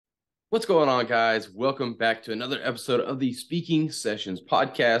What's going on, guys? Welcome back to another episode of the Speaking Sessions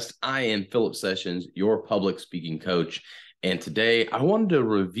podcast. I am Philip Sessions, your public speaking coach. And today I wanted to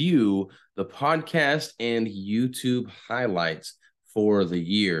review the podcast and YouTube highlights for the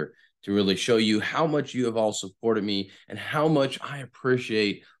year to really show you how much you have all supported me and how much I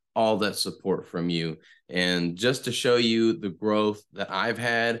appreciate all that support from you. And just to show you the growth that I've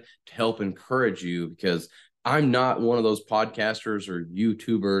had to help encourage you, because I'm not one of those podcasters or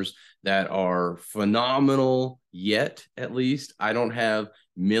YouTubers that are phenomenal yet, at least. I don't have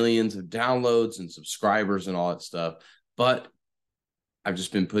millions of downloads and subscribers and all that stuff, but I've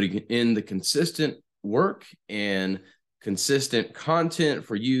just been putting in the consistent work and consistent content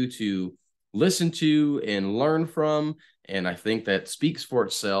for you to listen to and learn from. And I think that speaks for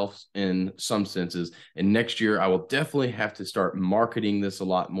itself in some senses. And next year, I will definitely have to start marketing this a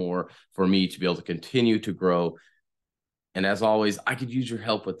lot more for me to be able to continue to grow. And as always, I could use your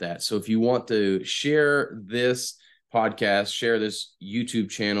help with that. So if you want to share this podcast, share this YouTube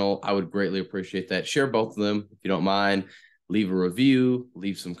channel, I would greatly appreciate that. Share both of them if you don't mind. Leave a review,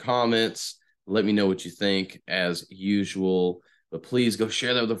 leave some comments. Let me know what you think as usual. But please go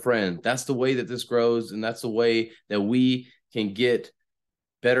share that with a friend. That's the way that this grows, and that's the way that we can get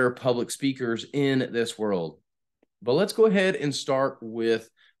better public speakers in this world. But let's go ahead and start with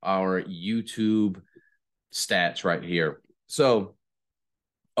our YouTube stats right here. So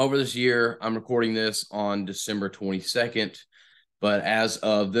over this year, I'm recording this on December 22nd, but as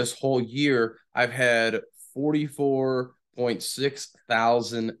of this whole year, I've had 44.6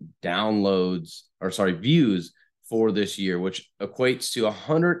 thousand downloads, views for this year, which equates to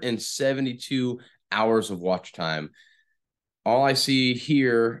 172 hours of watch time. All I see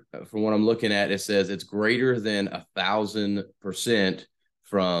here from what I'm looking at, it says it's greater than 1,000%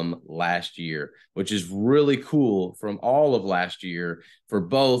 from last year, which is really cool from all of last year for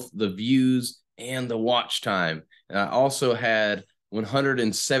both the views and the watch time. And I also had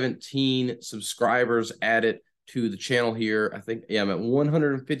 117 subscribers added to the channel here. I think, I'm at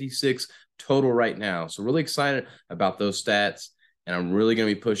 156 total right now. So really excited about those stats. And I'm really going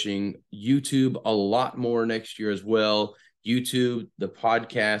to be pushing YouTube a lot more next year as well. YouTube, the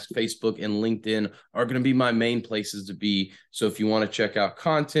podcast, Facebook, and LinkedIn are going to be my main places to be. So if you want to check out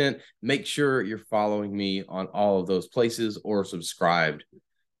content, make sure you're following me on all of those places or subscribed.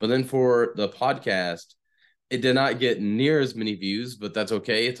 But then for the podcast, it did not get near as many views, but that's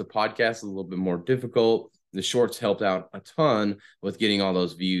okay. It's a podcast, a little bit more difficult. The shorts helped out a ton with getting all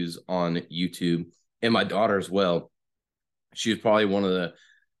those views on YouTube. And my daughter as well. She was probably one of the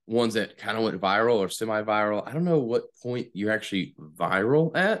ones that kind of went viral or semi-viral. I don't know what point you're actually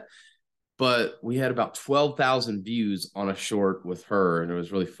viral at, but we had about 12,000 views on a short with her, and it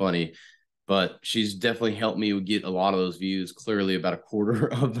was really funny. But she's definitely helped me get a lot of those views, clearly about a quarter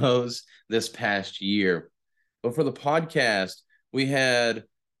of those this past year. But for the podcast, we had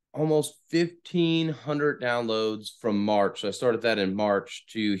almost 1,500 downloads from March. So I started that in March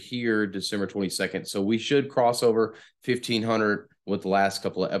to here, December 22nd. So we should cross over 1,500 with the last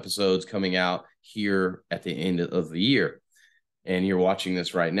couple of episodes coming out here at the end of the year. And you're watching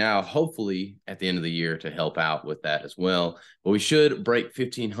this right now, hopefully at the end of the year to help out with that as well. But we should break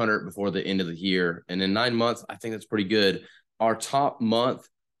 1,500 before the end of the year. And in 9 months, I think that's pretty good. Our top month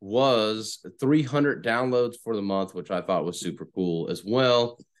was 300 downloads for the month, which I thought was super cool as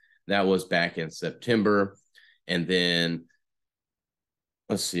well. That was back in September. And then,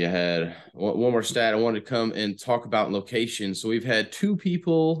 let's see, I had one more stat I wanted to come and talk about location. So we've had 2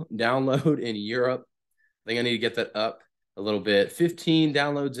 people download in Europe. I think I need to get that up a little bit. 15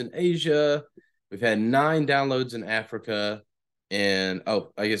 downloads in Asia. We've had 9 downloads in Africa. And,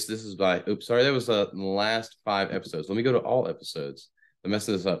 I guess this is that was the last 5 episodes. Let me go to all episodes. I'm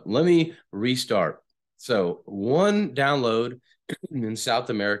messing this up. Let me restart. So 1 download in South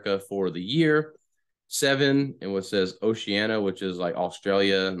America for the year, 7 in what says Oceania, which is like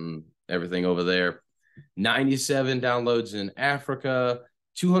Australia and everything over there, 97 downloads in Africa,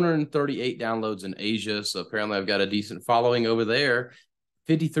 238 downloads in Asia. So apparently I've got a decent following over there,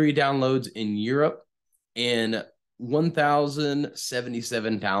 53 downloads in Europe, and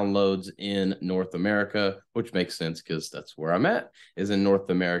 1,077 downloads in North America, which makes sense because that's where I'm at, is in North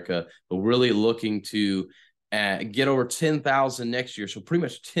America. But really looking to get over 10,000 next year. So pretty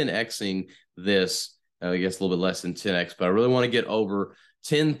much 10xing this, I guess a little bit less than 10x, but I really want to get over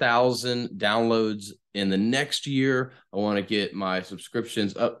 10,000 downloads in the next year. I want to get my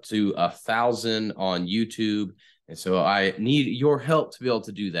subscriptions up to 1,000 on YouTube. And so I need your help to be able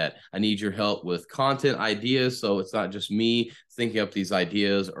to do that. I need your help with content ideas. So it's not just me thinking up these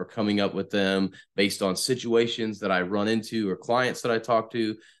ideas or coming up with them based on situations that I run into or clients that I talk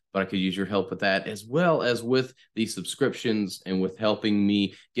to, but I could use your help with that, as well as with the subscriptions and with helping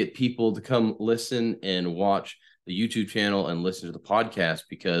me get people to come listen and watch the YouTube channel and listen to the podcast,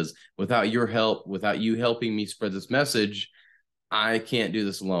 because without your help, without you helping me spread this message, I can't do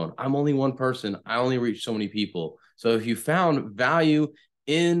this alone. I'm only one person. I only reach so many people. So if you found value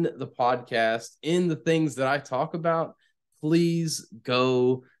in the podcast, in the things that I talk about, please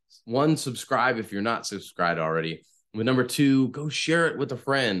go, one, subscribe if you're not subscribed already. But number two, go share it with a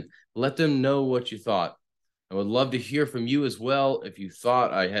friend. Let them know what you thought. I would love to hear from you as well. If you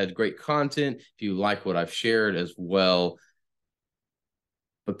thought I had great content, if you like what I've shared as well.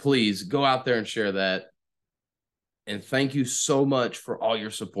 But please go out there and share that. And thank you so much for all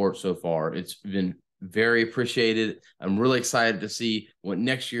your support so far. It's been very appreciated. I'm really excited to see what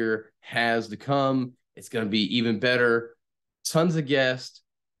next year has to come. It's going to be even better. Tons of guests,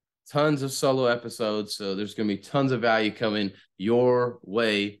 tons of solo episodes. So there's going to be tons of value coming your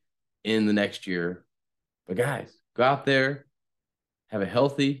way in the next year. But guys, go out there, have a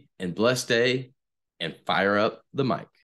healthy and blessed day, and fire up the mic.